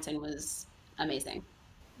on Hamilton was amazing.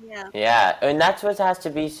 Yeah. Yeah, and that's what has to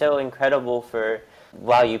be so incredible for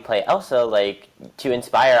while you play Elsa, like to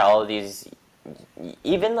inspire all of these,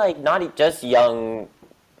 even like not just young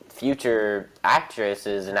future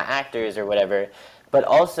actresses and actors or whatever, but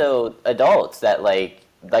also adults that like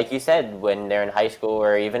you said, when they're in high school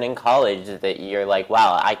or even in college, that you're like,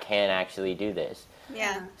 wow, I can actually do this.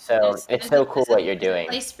 Yeah. So it's so cool what you're doing.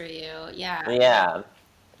 Place for you, yeah. Yeah.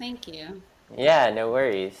 Thank you. Yeah, no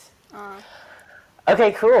worries.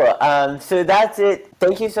 Okay, cool. So that's it.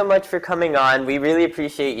 Thank you so much for coming on. We really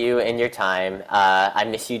appreciate you and your time. I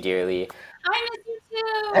miss you dearly. I miss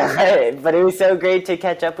you too. But it was so great to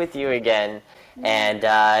catch up with you again. And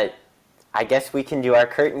I guess we can do our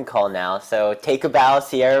curtain call now. So take a bow,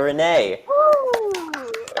 Sierra Renee.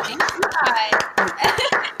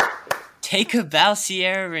 Take a bow,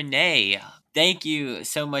 Sierra Renee. Thank you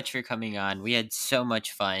so much for coming on. We had so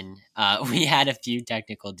much fun. We had a few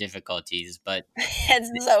technical difficulties, but had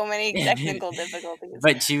so many technical difficulties.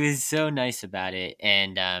 But she was so nice about it,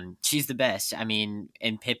 and she's the best. I mean,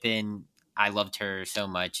 and Pippin, I loved her so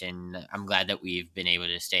much, and I'm glad that we've been able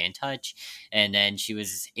to stay in touch. And then she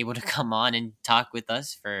was able to come on and talk with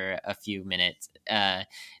us for a few minutes.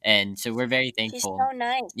 And so we're very thankful. She's so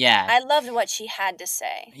nice. Yeah. I loved what she had to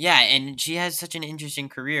say. Yeah, and she has such an interesting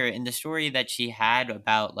career. And the story that she had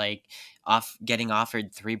about like getting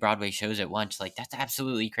offered 3 Broadway shows at once, like that's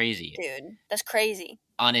absolutely crazy. Dude, that's crazy.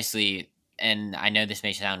 Honestly, and I know this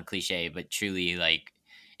may sound cliche, but truly, like,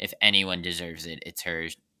 if anyone deserves it, it's her.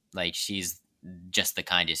 Like, she's just the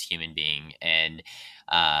kindest human being, and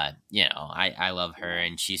I love her,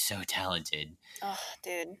 and she's so talented. Oh,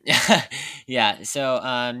 dude. Yeah, so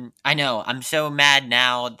I know I'm so mad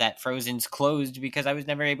now that Frozen's closed because I was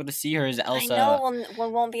never able to see her as Elsa. I know we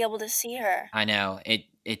won't be able to see her. I know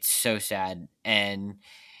it's so sad, and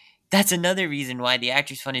that's another reason why the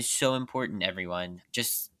Actors Fund is so important. Everyone,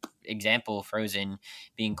 just example, Frozen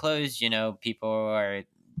being closed. People are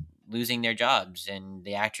losing their jobs, and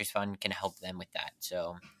the Actors Fund can help them with that.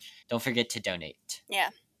 So don't forget to donate.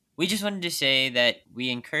 Yeah. We just wanted to say that we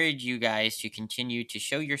encourage you guys to continue to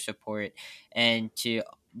show your support and to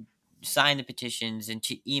sign the petitions and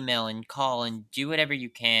to email and call and do whatever you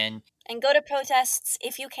can. And go to protests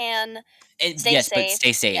if you can. Stay safe. But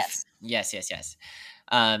stay safe. Yes.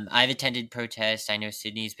 I've attended protests. I know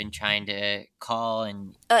Sydney's been trying to call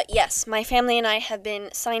and... Yes, my family and I have been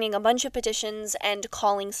signing a bunch of petitions and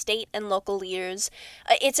calling state and local leaders.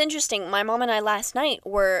 It's interesting, my mom and I last night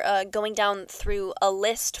were going down through a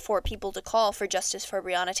list for people to call for justice for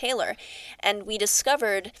Breonna Taylor, and we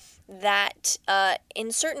discovered that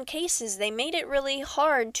in certain cases they made it really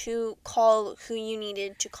hard to call who you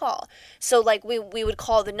needed to call. So like we would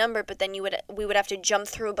call the number, but then we would have to jump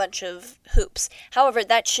through a bunch of hoops. However,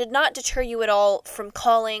 that should not deter you at all from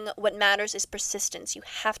calling. What matters is persistence. You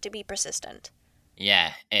have to be persistent.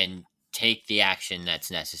 Yeah, and take the action that's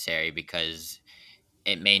necessary, because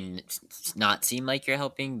it may not seem like you're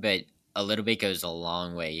helping, but a little bit goes a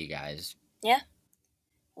long way, you guys. Yeah.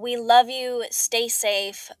 We love you, stay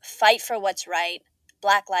safe, fight for what's right.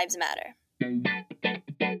 Black Lives Matter.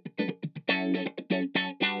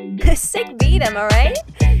 Sick beat, am I right?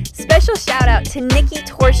 Special shout out to Nikki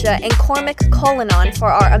Torsha and Cormac Colinon for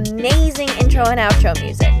our amazing intro and outro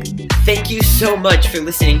music. Thank you so much for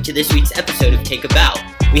listening to this week's episode of Take a Bow.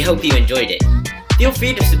 We hope you enjoyed it. Feel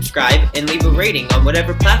free to subscribe and leave a rating on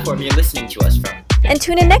whatever platform you're listening to us from. And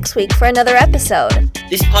tune in next week for another episode.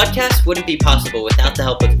 This podcast wouldn't be possible without the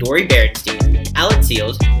help of Dory Berenstein, Alan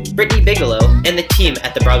Seals, Brittany Bigelow, and the team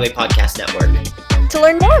at the Broadway Podcast Network. To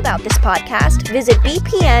learn more about this podcast, visit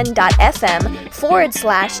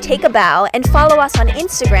bpn.fm/takeabow and follow us on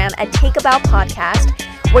Instagram at Take a Bow Podcast,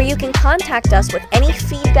 where you can contact us with any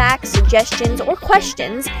feedback, suggestions, or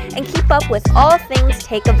questions, and keep up with all things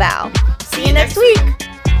Take a Bow. See you next week.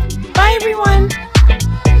 Bye, everyone.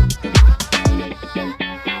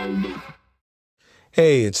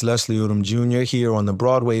 Hey, it's Leslie Odom Jr. here on the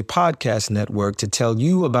Broadway Podcast Network to tell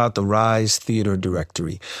you about the Rise Theater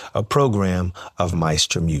Directory, a program of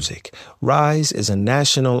Maestro Music. Rise is a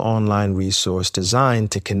national online resource designed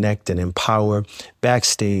to connect and empower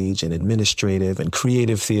backstage and administrative and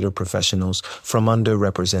creative theater professionals from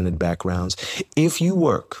underrepresented backgrounds. If you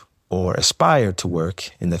work or aspire to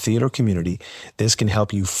work in the theater community, this can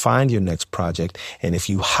help you find your next project. And if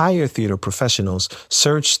you hire theater professionals,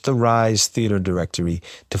 search the Rise Theater Directory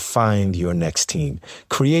to find your next team.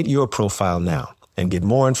 Create your profile now and get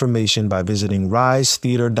more information by visiting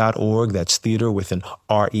risetheater.org. That's theater with an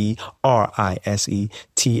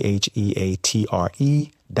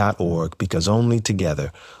RERISETHEATRE.org, because only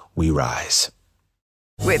together we rise.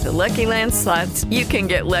 With the Lucky Land Slots, you can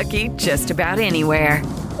get lucky just about anywhere.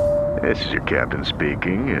 This is your captain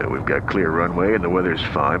speaking. We've got clear runway and the weather's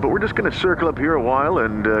fine, but we're just going to circle up here a while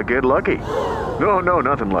and get lucky. No,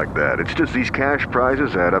 nothing like that. It's just these cash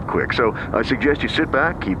prizes add up quick. So I suggest you sit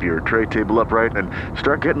back, keep your tray table upright, and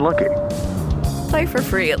start getting lucky. Play for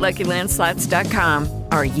free at LuckyLandSlots.com.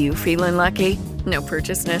 Are you feeling lucky? No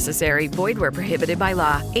purchase necessary. Void where prohibited by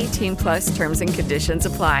law. 18+ terms and conditions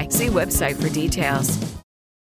apply. See website for details.